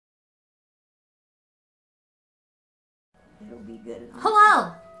it'll be good.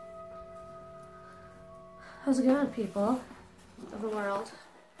 Hello! How's it going, people of the world?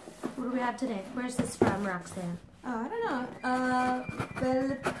 What do we have today? Where's this from, Roxanne? Oh, I don't know.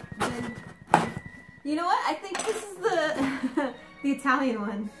 You know what? I think this is the the Italian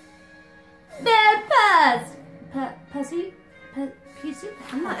one. Bad Paz! Pezzi? Pizzi?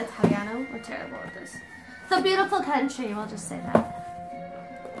 I'm not Italiano. We're terrible at this. The beautiful country, we'll just say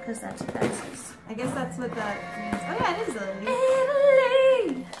that. Because that's what that is. I guess that's what that means. Oh yeah, it is Italy.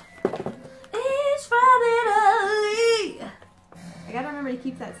 Italy! It's from Italy! I gotta remember to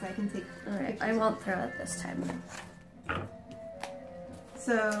keep that so I can take Alright, pictures. I won't throw it this time.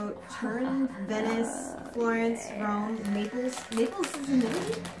 So, Turin, Venice, Florence, Rome, Naples. Naples is in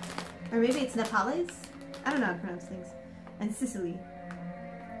Italy? Or maybe it's Naples? I don't know how to pronounce things. And Sicily.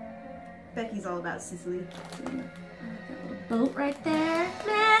 Becky's all about Sicily. Boat right there.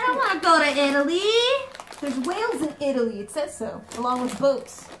 Man, I want to go to Italy. There's whales in Italy, it says so, along with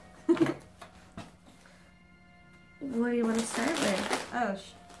boats. What do you want to start with? Oh,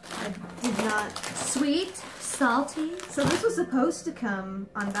 I did not. Sweet, salty. So this was supposed to come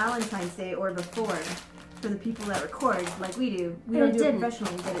on Valentine's Day or before for the people that record like we do. We don't do it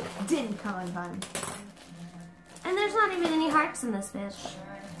professionally, but it didn't come on time. And there's not even any hearts in this bitch.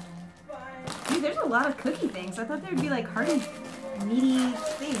 Dude, there's a lot of cookie things. I thought there'd be like hearty, meaty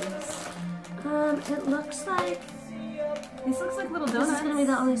things. It looks like This looks like little donuts. this is gonna be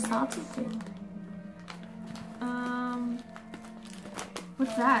the only salty thing.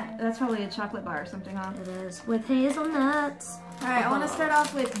 What's that? That's probably a chocolate bar or something, huh? It is with hazelnuts. All right, I want to start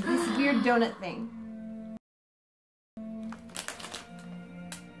off with this weird donut thing.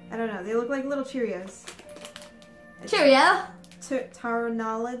 I don't know. They look like little Cheerios. Cheerio.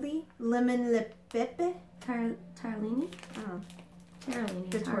 Tarnalli, lemon le pepe. Tarlini? Oh, Tarlini.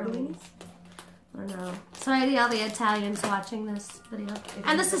 the tortellinis. I don't know. Sorry to all the Italians watching this video.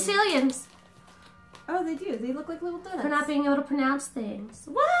 And the Sicilians Oh, they do. They look like little donuts. for not being able to pronounce things.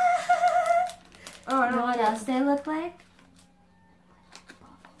 What? Oh, I You know what else they look like?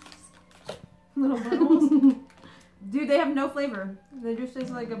 Little bubbles. Dude, they have no flavor. They just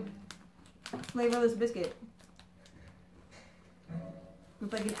taste like a flavorless biscuit.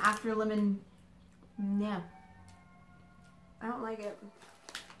 It's like an after lemon. Yeah. I don't like it.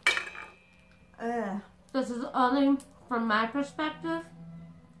 This is only from my perspective.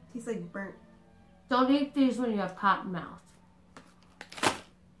 Tastes like burnt. Don't eat these when you have cotton mouth.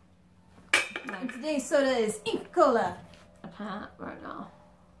 And today's soda is Inca Cola. I can't right now.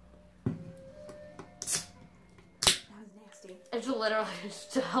 That was nasty. It's literally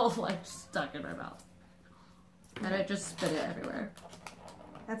still like stuck in my mouth. And I just spit it everywhere.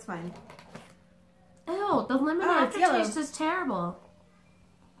 That's fine. Ew, the lemon Oh, it's aftertaste is terrible.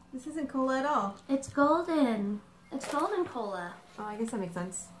 This isn't cola at all. It's golden. It's golden cola. Oh, I guess that makes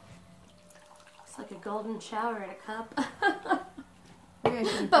sense. It's like a golden shower in a cup. Maybe I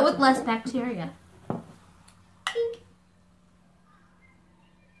shouldn't But put with some. less bacteria.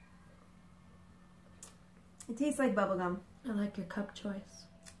 It tastes like bubblegum. I like your cup choice.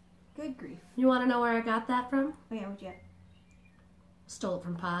 Good grief. You want to know where I got that from? Oh yeah, what'd you get? Stole it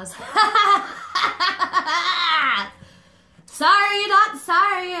from Paz. Sorry, not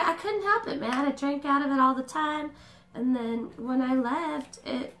sorry. I couldn't help it, man. I drank out of it all the time. And then when I left,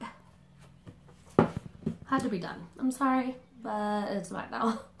 it had to be done. I'm sorry, but it's fine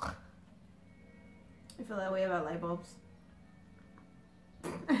now. I feel that way about light bulbs.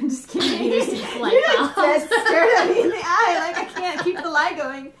 I'm just kidding. Light You're bulbs. dead stared at me in the eye like I can't keep the light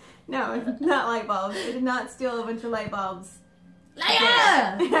going. No, it's not light bulbs. I did not steal a bunch of light bulbs.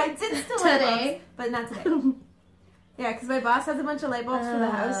 Yeah! I did steal light Today. bulbs, but not today. Yeah, because my boss has a bunch of light bulbs for the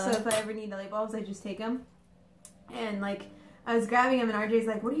house, so if I ever need light bulbs, I just take them. And like, I was grabbing them, and RJ's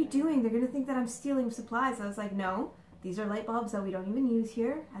like, "What are you doing? They're gonna think that I'm stealing supplies." I was like, "No, these are light bulbs that we don't even use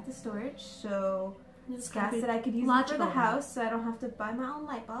here at the storage, so Scott said I could use them for the house, so I don't have to buy my own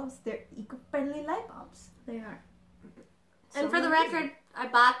light bulbs. They're eco-friendly light bulbs." They are. So And for the we're using record, I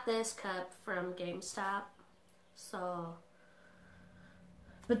bought this cup from GameStop. So,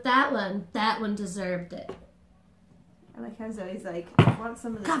 but that one deserved it. I like how Zoe's like, "I want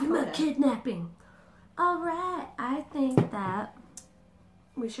some of this Talking cola." about kidnapping. Alright, I think that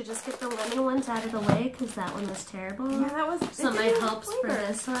we should just get the lemon ones out of the way because that one was terrible. Yeah, that was. So it my didn't have hopes for flavor.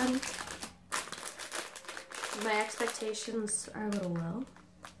 this one, my expectations are a little low.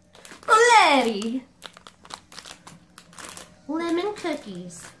 Roletti! Lemon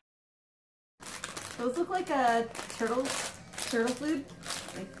cookies. Those look like a turtle food,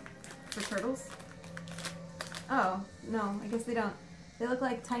 like for turtles. Oh no, I guess they don't. They look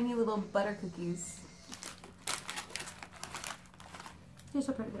like tiny little butter cookies. These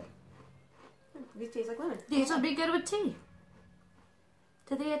are pretty good. These taste like lemon. These would be good with tea.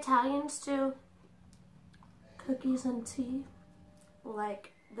 Do the Italians do cookies and tea?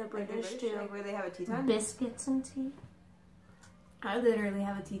 Like the British do like where they have a tea time? biscuits and tea? I literally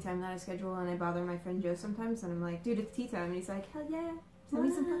have a tea time that I schedule, and I bother my friend Joe sometimes, and I'm like, dude, it's tea time. And he's like, hell yeah, send me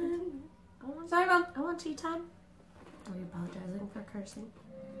some fucking tea. Sorry, Mom. I want tea time. Are you apologizing for cursing?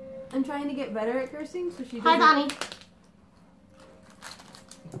 I'm trying to get better at cursing, so she Hi, doesn't...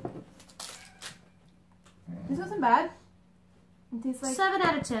 Bonnie. This wasn't bad. It tastes like... 7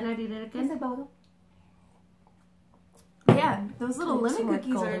 out of 10. I'd eat it Tastes again. like bubblegum. Yeah, those little Need some lemon more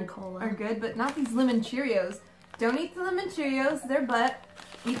cookies golden cola. are good, but not these lemon Cheerios. Don't eat the lemon Cheerios, they're butt.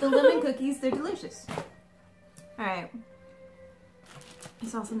 Eat the lemon cookies, they're delicious. Alright. I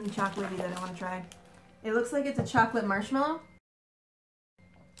saw something chocolatey that I want to try. It looks like it's a chocolate marshmallow.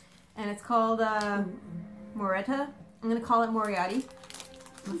 And it's called Moretta. I'm going to call it Moriarty.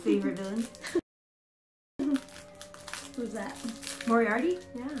 My favorite villain. Who's that? Moriarty?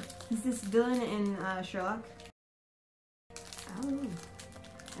 Yeah. He's this villain in Sherlock. Oh.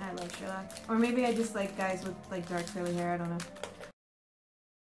 I love Sherlock. Or maybe I just like guys with like dark curly hair, I don't know.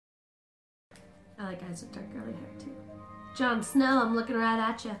 I like guys with dark curly hair too. Jon Snow, I'm looking right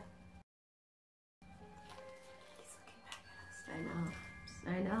at you. He's looking back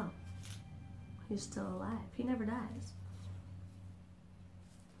at us. I know. He's still alive. He never dies.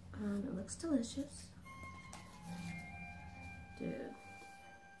 It looks delicious. Dude.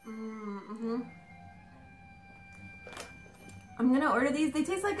 Mm-hmm. I'm gonna order these. They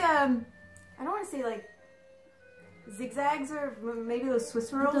taste like, I don't want to say like zigzags or maybe those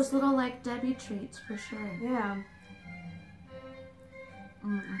Swiss rolls. Those little like Debbie treats for sure. Yeah.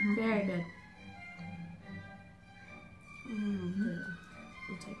 Mm-hmm. Very good. Mm-hmm. Dude.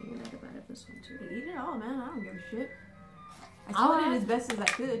 I'm taking another bite of this one too. Eat it all, man. I don't give a shit. I All split it right. as best as I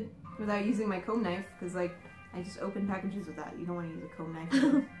could without using my comb knife, because like I just open packages with that. You don't want to use a comb knife.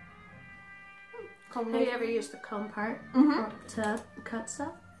 Comb Have knife. you ever used the comb part Mm-hmm. to cut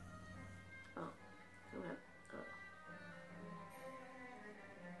stuff? Oh. Okay.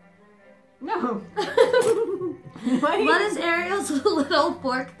 No. What is Ariel's little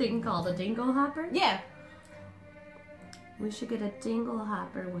fork thing called? A dingle hopper? Yeah. We should get a dingle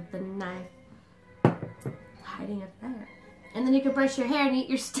hopper with the knife hiding up there. And then you can brush your hair and eat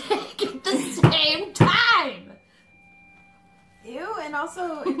your steak at the same time. Ew, and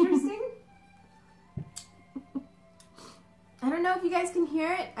also interesting. I don't know if you guys can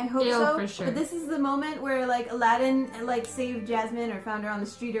hear it. I hope Ew, so. for sure. But this is the moment where like Aladdin like saved Jasmine or found her on the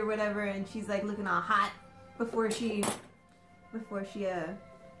street or whatever, and she's like looking all hot before she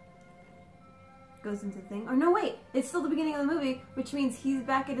goes into the thing. Or no, wait, it's still the beginning of the movie, which means he's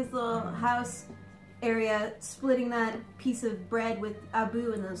back at his little house area splitting that piece of bread with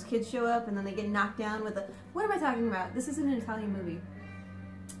Abu, and those kids show up and then they get knocked down with a... What am I talking about? This isn't an Italian movie.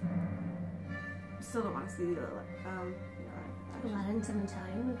 Still don't want to see the Aladdin's an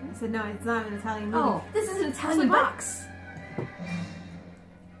Italian movie? I said no, it's not an Italian movie. Oh. This is an Italian what? box.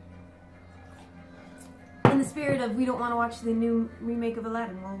 In the spirit of we don't want to watch the new remake of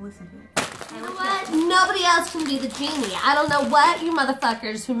Aladdin, we'll listen to it. You know what? Nobody else can be the genie. I don't know what you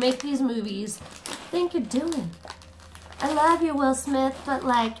motherfuckers who make these movies think you're doing. I love you, Will Smith, but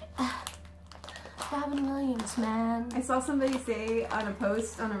like, Robin Williams, man. I saw somebody say on a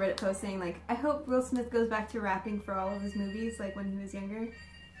post, on a Reddit post, saying like, I hope Will Smith goes back to rapping for all of his movies, like when he was younger.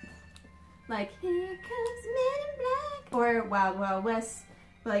 Like, here comes Men in Black, or Wild Wild West.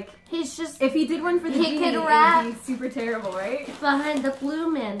 Like, He's just if he did one for the He genie, could it rap. would be super terrible, right? behind the Blue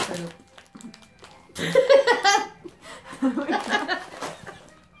Man Group. Oh my God.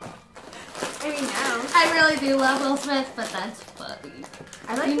 I mean, now. I really do love Will Smith, but that's funny.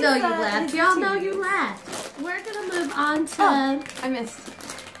 I like You his, know you laughed. his Y'all YouTube know you videos. laughed. We're gonna move on to Oh, I missed.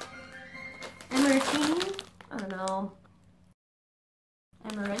 Emertine. I don't know.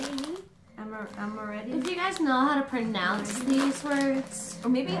 Amaretti? Amaretti? If you guys know how to pronounce these words, Or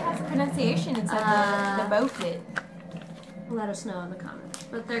maybe it has a pronunciation instead of the boat bit. let us know in the comments.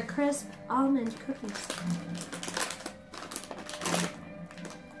 But they're crisp almond cookies.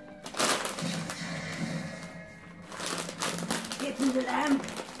 Get to the lamp.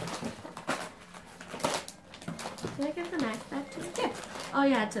 Did I get the knife back to you? Yeah, Oh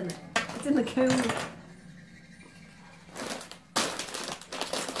yeah, it's in there. it's in the cone.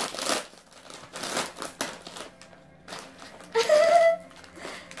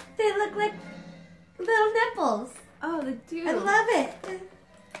 They look like little nipples. Oh, the dude. I love it.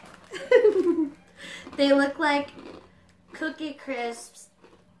 They look like Cookie Crisps,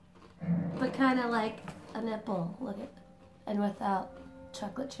 but kind of like a nipple. Look at, and without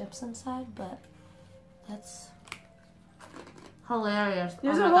chocolate chips inside, but that's hilarious.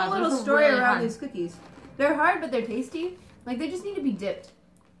 There's Oh a my whole God, little those are story really around hard. these cookies. They're hard, but they're tasty. Like, they just need to be dipped.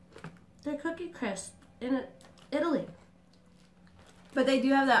 They're Cookie Crisp in Italy. But they do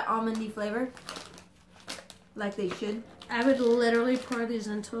have that almondy flavor. Like they should. I would literally pour these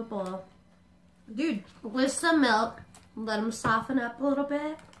into a bowl Dude, with some milk, let them soften up a little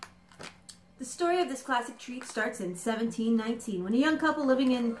bit. the story of this classic treat starts in 1719 when a young couple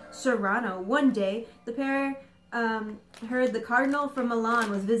living in Serrano, one day, the pair heard the cardinal from Milan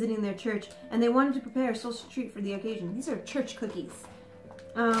was visiting their church and they wanted to prepare a social treat for the occasion. These are church cookies.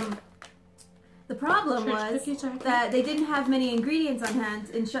 The problem was that they didn't have many ingredients on hand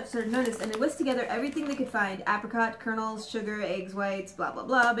in such short notice, and they whisked together everything they could find: apricot, kernels, sugar, eggs, whites, blah, blah,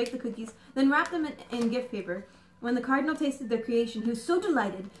 blah, baked the cookies, then wrapped them in gift paper. When the cardinal tasted their creation, he was so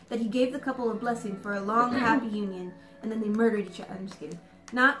delighted that he gave the couple a blessing for a long, happy union, and then they murdered each other. I'm just kidding.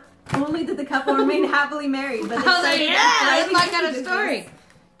 Not only did the couple remain happily married, but they started that's my cookie kind of business story.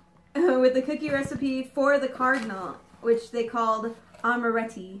 with the cookie recipe for the cardinal, which they called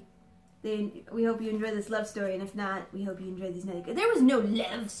amaretti. We hope you enjoy this love story, and if not, we hope you enjoy these nuggets. There was no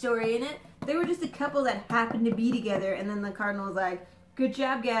love story in it. They were just a couple that happened to be together, and then the cardinal was like, "Good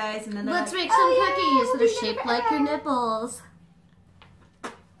job, guys," and then they're Let's like, make some "Oh, yeah, cookies we'll that are be shaped together like your forever." nipples.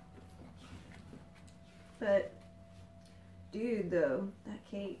 But, dude, though, that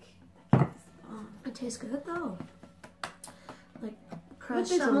cake is bomb. It tastes good though. Like But crush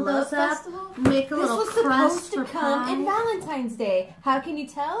there's some a of love those up, festival? make a This little was crust supposed to for come pie. in Valentine's Day. How can you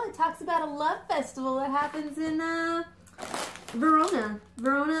tell? It talks about a love festival that happens in Verona.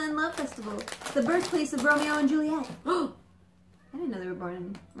 Verona and Love Festival. The birthplace of Romeo and Juliet. I didn't know they were born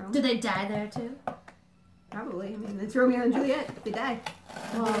in Rome. Did they die there too? Probably. I mean, it's Romeo and Juliet. They die.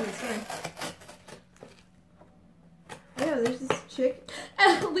 Well, Yeah, there's this chick.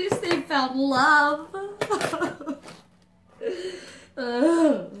 at least they found love.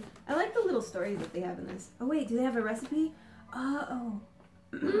 I like the little stories that they have in this. Oh, wait, do they have a recipe?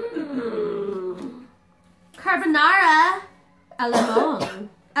 Carbonara al limone.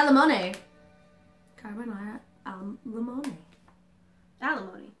 Al limone. Carbonara al limone.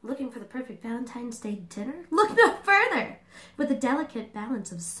 Alimony. Looking for the perfect Valentine's Day dinner? Look no further! With a delicate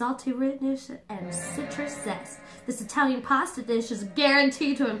balance of salty richness and citrus zest, this Italian pasta dish is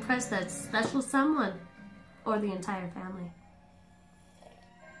guaranteed to impress that special someone or the entire family.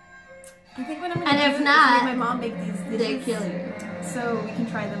 I think what I'm gonna And do if is not, make my mom make these dishes They kill you. so we can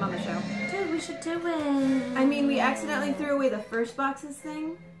try them on the show. Dude, we should do it. I mean, we accidentally threw away the first boxes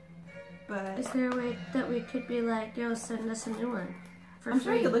thing, but Is there a way that we could be like, yo, send us a new one for I'm free?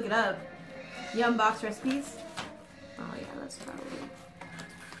 sure you could look it up. Yum box recipes. Oh yeah, that's probably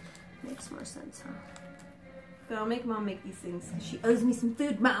makes more sense, huh? But I'll make mom make these things 'cause she owes me some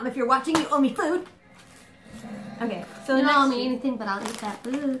food. Mom, if you're watching, you owe me food. Okay, so You don't owe next me anything, but I'll eat that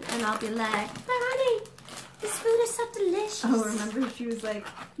food, and I'll be like, honey, this food is so delicious. Oh, remember she was like,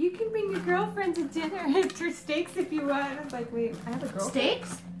 you can bring your girlfriend to dinner after steaks if you want. I was like, wait, I have a girlfriend.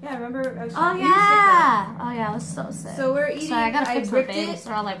 Steaks? Yeah, remember? I was Oh you were sick yeah. Oh yeah, I was so sick. then. So we're eating. Sorry, I gotta fix my ripped babies. it,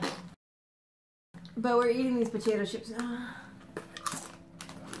 They're all like. but we're eating these potato chips.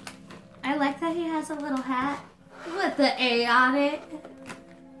 I like that he has a little hat with the A on it.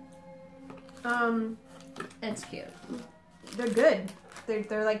 It's cute. They're good.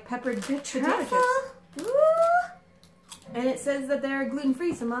 They're like peppered potato Truffle? chips. And it says that they're gluten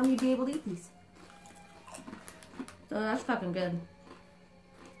free, so mom, you'd be able to eat these. Oh, that's fucking good.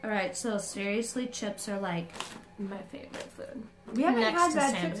 Alright, so seriously, chips are like my favorite food. We haven't Next had to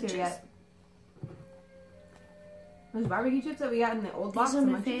bad sandwiches. chips here yet. Those barbecue chips that we got in the old box. These are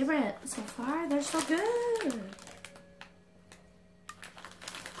my of Munchies. favorite so far. They're so good.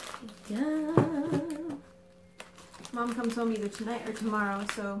 Yeah. Mom comes home either tonight or tomorrow,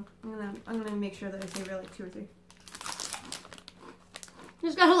 so I'm gonna make sure that I save her like 2 or 3.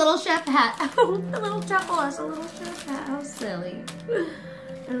 He's got a little chef hat. A little truffle has a little chef hat. How silly.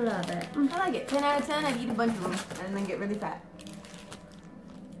 I love it. I like it. 10 out of 10. I'd eat a bunch of them and then get really fat.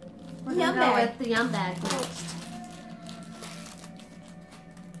 We're Yum gonna go bag. with the yum bag next.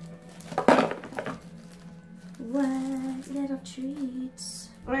 What little treats?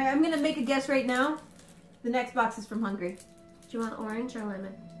 All right, I'm gonna make a guess right now. The next box is from Hungry. Do you want orange or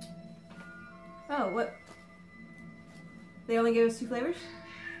lemon? Oh, what? They only gave us 2 flavors?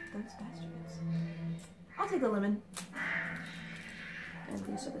 Those bastards. I'll take the lemon. And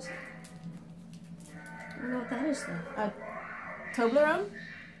these are the same. I don't know what that is though. Toblerone?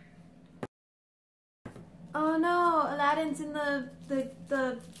 Oh no, Aladdin's in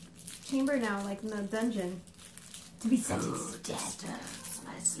the chamber now, like in the dungeon. To be sentenced. Disturbs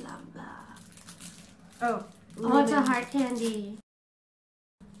my slumber. Oh. Oh, it's a heart candy.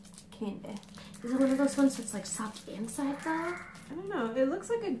 Candy. Is it one of those ones that's like soft inside though? I don't know. It looks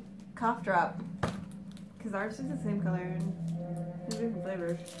like a cough drop. Because ours is the same color and there's different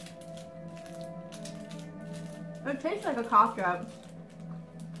flavors. It tastes like a cough drop.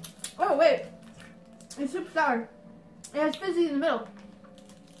 Oh, wait. It's super sour. It has fizzy in the middle.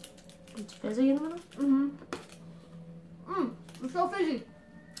 It's fizzy in the middle? Mm-hmm. It's so fizzy.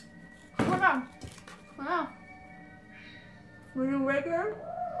 Come on. Come on. Will you wake her?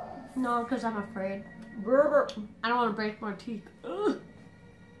 No, because I'm afraid. Burger. I don't want to break more teeth. Ugh.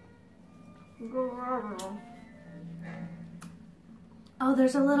 Oh,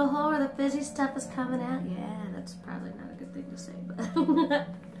 there's a little hole where the fizzy stuff is coming out. Yeah, that's probably not a good thing to say, but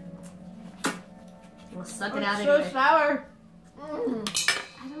we'll suck it out anyway. It's so sour.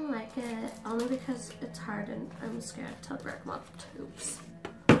 I don't like it, only because it's hard and I'm scared to break my tubes.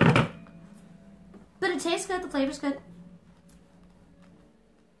 But it tastes good, the flavor's good.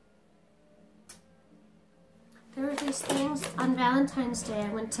 There were these things on Valentine's Day. I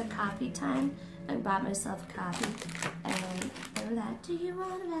went to Coffee Time and bought myself coffee. And they were like, do you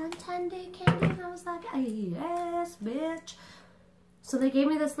want a Valentine's Day candy? And I was like, yes, bitch. So they gave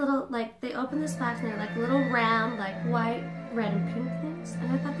me this little, like, they opened this box and they were like little round, like white, red, and pink things.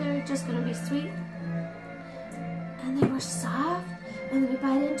 And I thought they were just gonna be sweet. And they were soft. And then you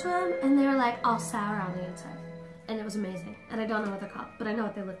bite into them and they were like all sour on the inside. And it was amazing. And I don't know what they're called, but I know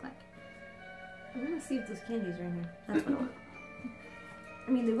what they look like. I'm gonna see if those candies are in here. That's what I want. I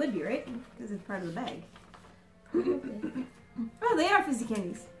mean, they would be, right? Because it's part of the bag. Oh, they are fizzy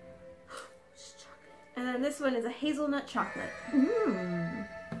candies. And then this one is a hazelnut chocolate.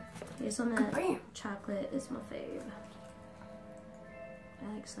 Hazelnut Bam. chocolate is my fave.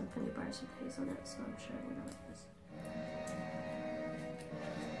 I like some funny bars with hazelnut, so I'm sure I'm gonna like this.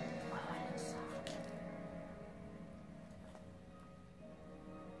 Oh, it is soft.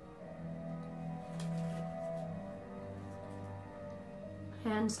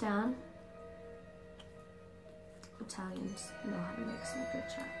 Hands down, Italians know how to make some good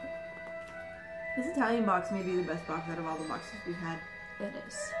chocolate. This Italian box may be the best box out of all the boxes we've had. It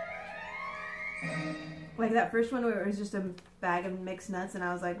is. Like that first one where it was just a bag of mixed nuts and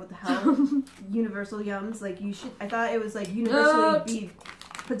I was like, what the hell? Universal Yums. Like you should, I thought it was like universally be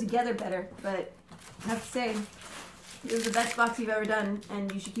put together better, but I have to say, it was the best box you've ever done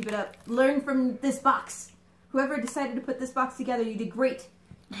and you should keep it up. Learn from this box. Whoever decided to put this box together, you did great.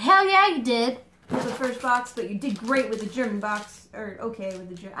 Hell yeah, you did. With the first box, but you did great with the German box. Or okay with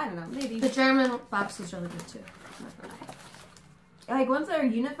the German, I don't know, maybe. The German box is really good too. I'm not gonna lie. Like once they're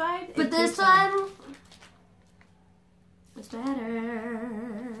unified. But this one is better.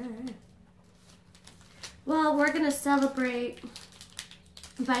 Well, we're gonna celebrate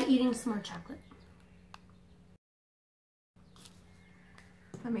by eating some more chocolate.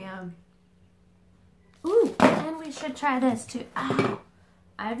 Let me Ooh, and we should try this too. Ow.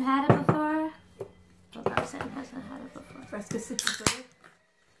 I've had it before, but Roxanne hasn't had it before. Fresca citrus soda.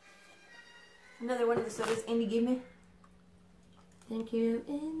 Another one of the sodas Andy gave me. Thank you,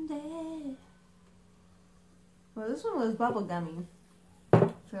 Indy. Well, this one was bubble gummy.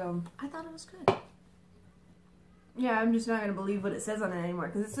 So I thought it was good. yeah, I'm just not gonna believe what it says on it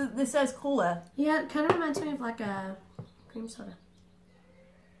anymore because this says cola. Yeah, it kind of reminds me of like a cream soda.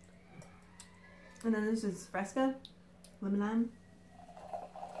 And then this is Fresca, lemon lime.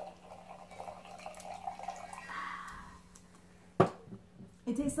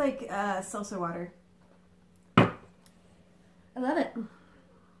 It tastes like seltzer water. I love it.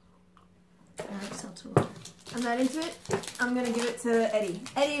 I like seltzer water. I'm not into it. I'm gonna give it to Eddie.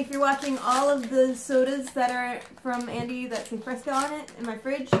 Eddie, if you're watching, all of the sodas that are from Andy that say Fresca on it in my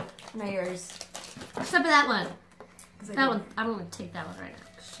fridge, now yours. Except for that one. That one, I'm gonna take that one right now.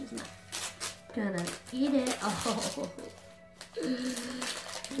 'Cause she's not gonna eat it. Oh.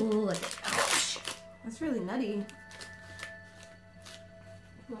 Ooh, look at ouch. That's really nutty.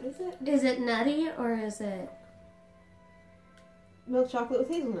 What is it? Is it nutty or is it Milk chocolate with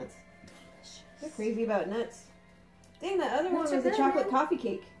hazelnuts. They're crazy about nuts. Dang, that other one Nuts was are a good, chocolate man. coffee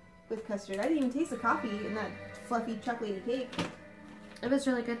cake with custard. I didn't even taste the coffee in that fluffy chocolatey cake. It was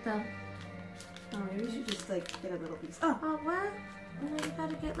really good though. Oh, maybe we should just like get a little piece. Oh, Oh, what? No, you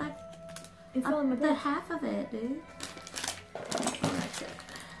gotta get like it's all in my the bag. half of it, dude. I like it.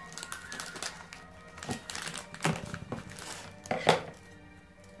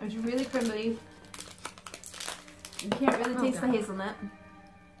 It's really crumbly. You can't really Oh, taste the God. hazelnut.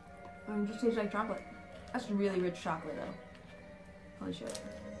 It just tastes like chocolate. That's really rich chocolate though. Holy shit.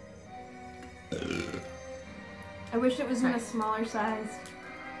 I wish it was in a smaller size.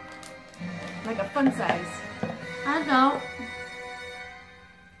 Like a fun size. I don't.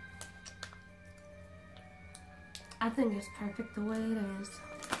 I think it's perfect the way it is.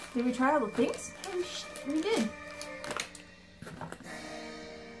 Did we try all the things? Oh shit. We did.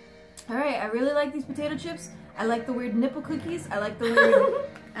 Alright, I really like these potato chips. I like the weird nipple cookies. I like the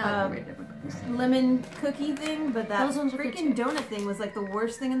weird lemon cookie thing, but that freaking donut thing was like the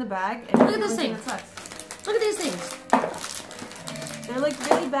worst thing in the bag. And look at this thing. Look at these things. They're like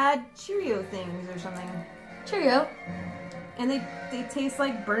really bad Cheerio things or something. Cheerio. And they taste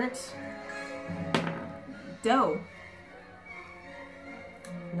like burnt dough.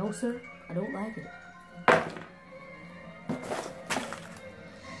 No, sir. I don't like it.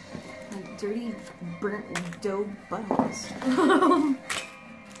 Like dirty, burnt dough buttholes.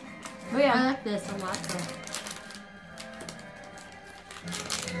 Oh yeah. I like this a lot though.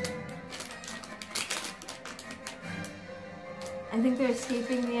 I think they're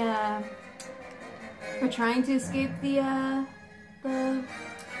escaping the, we're trying to escape the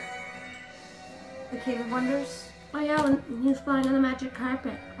Cave of Wonders. Oh yeah, when he's flying on the magic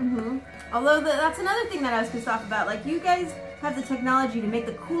carpet. Mm-hmm. Although that's another thing that I was pissed off about. Like, you guys have the technology to make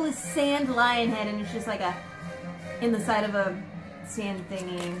the coolest sand lion head, and it's just like in the side of a sand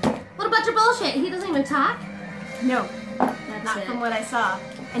thingy. What a bunch of bullshit! He doesn't even talk? No. That's not it. from what I saw.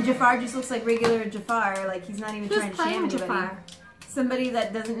 And Jafar just looks like regular Jafar, like he's not even trying to shame anybody. Jafar? Somebody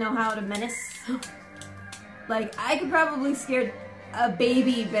that doesn't know how to menace. Like, I could probably scare a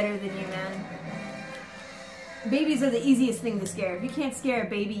baby better than you, man. Babies are the easiest thing to scare. If you can't scare a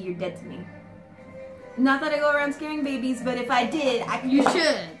baby, you're dead to me. Not that I go around scaring babies, but if I did, I could. You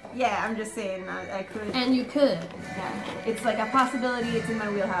should. Yeah, I'm just saying I could. And you could. Yeah, it's like a possibility. It's in my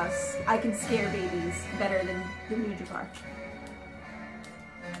wheelhouse. I can scare babies better than you, Jafar.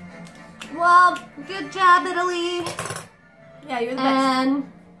 Well, good job, Italy. Yeah, you're the best.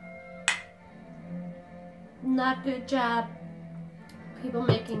 And not good job. People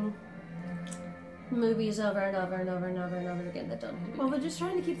making movies over and over and over and over and over again that don't need to be. Well, they're just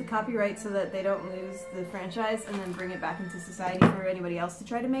trying to keep the copyright so that they don't lose the franchise and then bring it back into society for anybody else to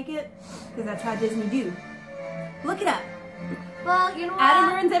try to make it. Because that's how Disney do. Look it up. Well, you know what?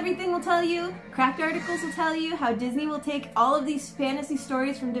 Adam Ruins Everything will tell you, Craft Articles will tell you how Disney will take all of these fantasy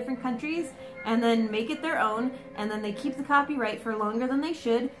stories from different countries and then make it their own, and then they keep the copyright for longer than they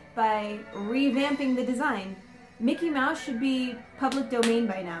should by revamping the design. Mickey Mouse should be public domain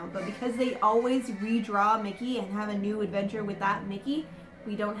by now, but because they always redraw Mickey and have a new adventure with that Mickey,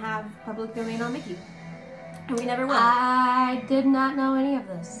 we don't have public domain on Mickey. And we never will. I did not know any of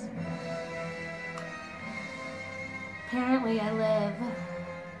this. Apparently I live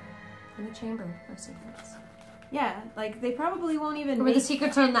in a chamber of secrets. Yeah, like they probably won't even Where the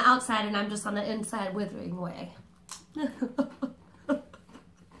secrets are on the outside and I'm just on the inside withering away.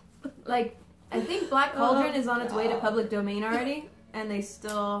 Like, I think Black Cauldron is on its way to public domain already, and they're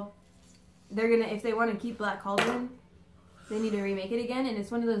gonna, if they want to keep Black Cauldron, they need to remake it again, and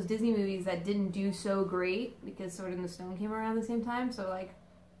it's one of those Disney movies that didn't do so great, because Sword in the Stone came around the same time, so like,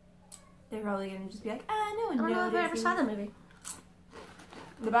 they're probably gonna just be like, no one knows. I don't know if I ever saw that movie.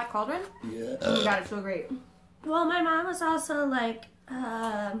 The Black Cauldron? Yeah. Oh my god, it's so great. Well, my mom was also like,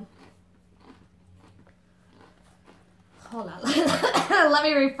 hold on, let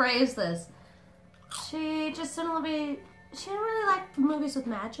me rephrase this. She just didn't really like movies with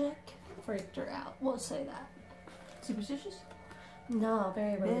magic. Freaked her out. We'll say that. Superstitious? No,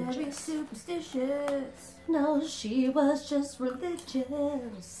 very Very religious. superstitious. No, she was just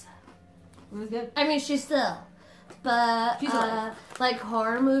religious. It was good. I mean, she's still. But, She's alive. like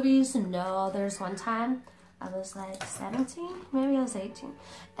horror movies, no. There's one time I was like 17, maybe I was 18.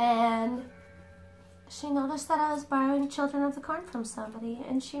 And she noticed that I was borrowing Children of the Corn from somebody,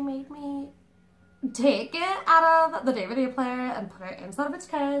 and she made me take it out of the DVD player and put it inside of its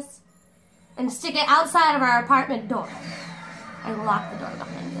case and stick it outside of our apartment door and lock the door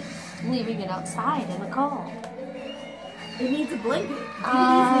behind it, leaving it outside in the cold. It needs a blanket. It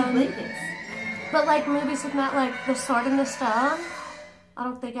needs blankets. But like movies with that, like The Sword in the Stone, I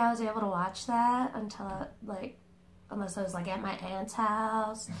don't think I was able to watch that until unless I was like at my aunt's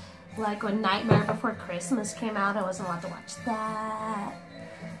house. Like when Nightmare Before Christmas came out, I wasn't allowed to watch that.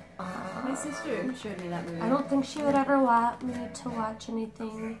 My sister showed me that movie. I don't think she would ever want me to watch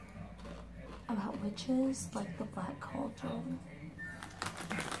anything about witches, like The Black Cauldron.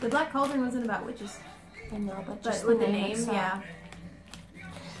 The Black Cauldron wasn't about witches. I know, but But just with the the name name, itself. yeah.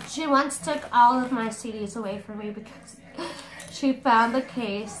 She once took all of my CDs away from me because she found the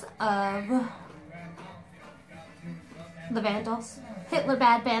case of The Vandals. Hitler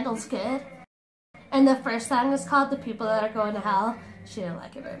Bad, Vandals Good. And the first song is called The People That Are Going to Hell. She didn't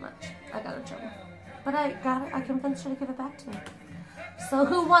like it very much. I got her in trouble. But I convinced her to give it back to me. So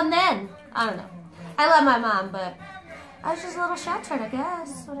who won then? I don't know. I love my mom, but I was just a little shattered, I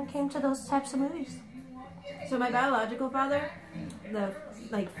guess, when it came to those types of movies. So my biological father, the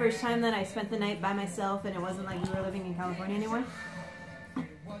first time that I spent the night by myself and it wasn't like we were living in California anymore,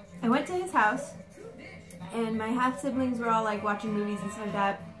 I went to his house and my half-siblings were all like watching movies and stuff like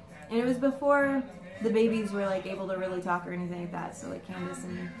that. And it was before the babies were like able to really talk or anything like that. So like Candace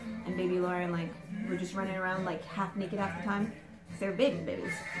and baby Lauren like were just running around like half naked half the time. Because they were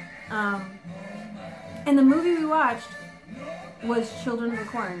babies. And the movie we watched was Children of the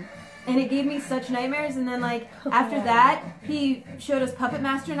Corn. And it gave me such nightmares. And then like after that, he showed us Puppet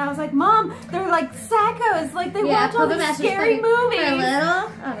Master, and I was like, Mom, they're like sackos. Like they watch all these scary movies. For a little?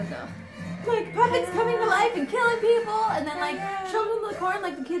 I don't know. Like puppets coming to life and killing people, and then like Children of the Corn,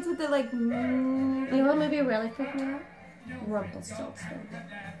 like the kids with the like. You know what movie really freaked me out? Rumpelstiltskin.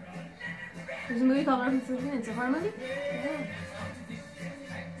 There's a movie called Rumpelstiltskin. It's a horror movie. Yeah.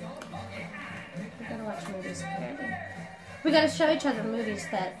 We gotta watch movies together. We gotta show each other movies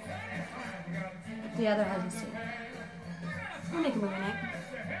that the other hasn't seen. We'll make a movie night.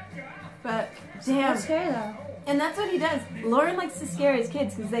 But damn, That's scary though. and that's what he does. Lauren likes to scare his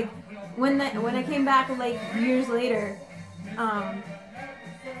kids because like when I came back like years later,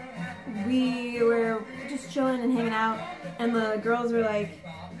 we were just chilling and hanging out, and the girls were like,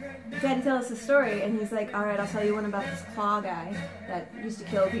 Daddy, tell us a story. And he's like, all right, I'll tell you one about this claw guy that used to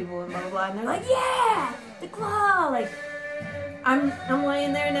kill people and blah, blah, blah. And they're like, yeah, the claw. Like, I'm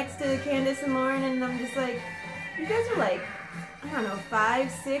laying there next to Candace and Lauren, and I'm just like, you guys are like, I don't know,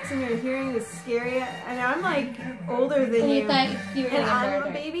 5, 6, and you're hearing this scary, and I'm like older than And you. you thought you were And gonna I'm murder.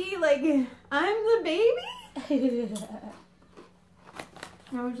 a baby? Like, I'm the baby?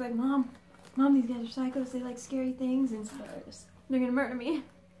 And I was like, Mom, these guys are psychos. They like scary things, and they're gonna murder me.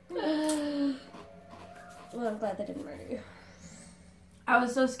 Well, I'm glad they didn't murder you. I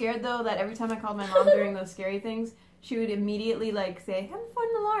was so scared though that every time I called my mom during those scary things, she would immediately like say, "Have fun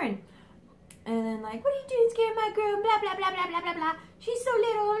with Lauren," and then like, "What are you doing scaring my girl?" Blah blah blah blah blah blah blah. She's so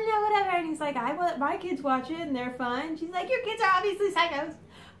little, whatever. And he's like, "I let my kids watch it and they're fine." She's like, "Your kids are obviously psychos,"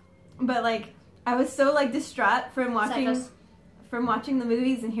 but like I was so like distraught from watching the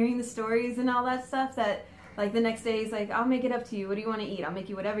movies and hearing the stories and all that stuff that. Like, the next day, he's like, I'll make it up to you. What do you want to eat? I'll make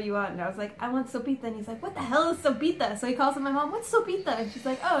you whatever you want. And I was like, I want sopita. And he's like, what the hell is sopita? So he calls up my mom, what's sopita? And she's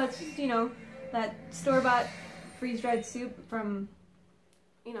like, oh, it's just, that store-bought freeze-dried soup from,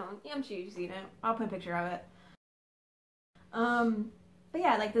 Yamcha. You've seen it. I'll put a picture of it. But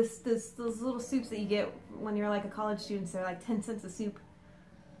yeah, like those little soups that you get when you're like a college student. So they're like 10 cents a soup.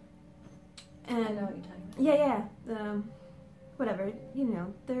 And I know what you're talking about. yeah. Whatever,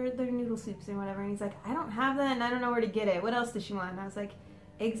 they're noodle soups and whatever. And he's like, I don't have that and I don't know where to get it. What else does she want? And I was like,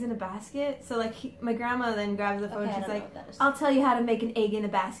 eggs in a basket? So like my grandma then grabs the phone and she's like, I'll tell you how to make an egg in a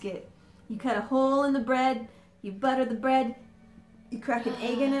basket. You cut a hole in the bread, you butter the bread, you crack an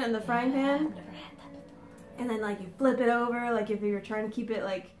egg in it in the frying pan. I've never had that before. And then like you flip it over, like if you're trying to keep it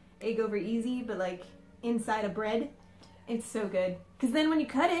like egg over easy, but like inside a bread. It's so good. Because then when you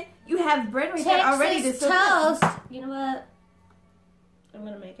cut it, you have bread right there already to soak up. toast. You know what? I'm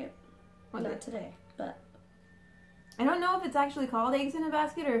gonna make it. Not today, but I don't know if it's actually called eggs in a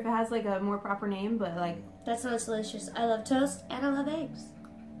basket or if it has like a more proper name, but like that sounds delicious. I love toast and I love eggs.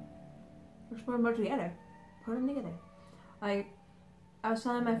 let's put them both together. Put them together. Like I was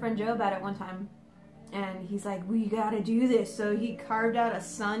telling my friend Joe about it one time, and he's like, "We gotta do this." So he carved out a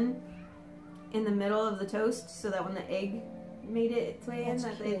sun in the middle of the toast, so that when the egg made its way in,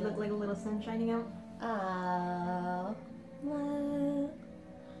 that it looked like a little sun shining out. What?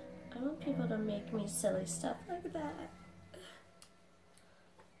 I want people to make me silly stuff like that.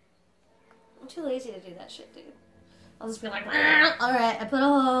 I'm too lazy to do that shit, dude. I'll just be like, alright, I put a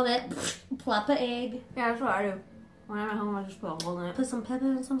hole in it, plop an egg. Yeah, that's what I do. When I'm at home, I just put a hole in it. Put some pepper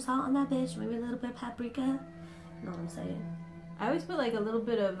and some salt on that bitch, maybe a little bit of paprika. You know what I'm saying? I always put like a little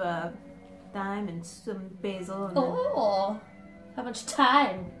bit of thyme and some basil. And Oh, how much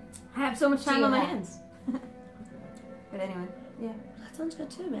time? I have so much time you on my have? hands. But anyway, yeah. That sounds good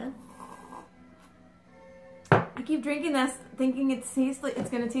too, man. I keep drinking this, thinking it's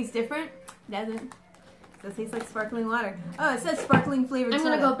gonna taste different. It doesn't. It does taste like sparkling water. Oh, it says sparkling flavored soda.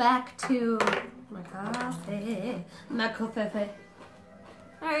 I'm gonna go back to my coffee. My coffee.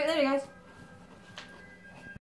 All right, later, guys.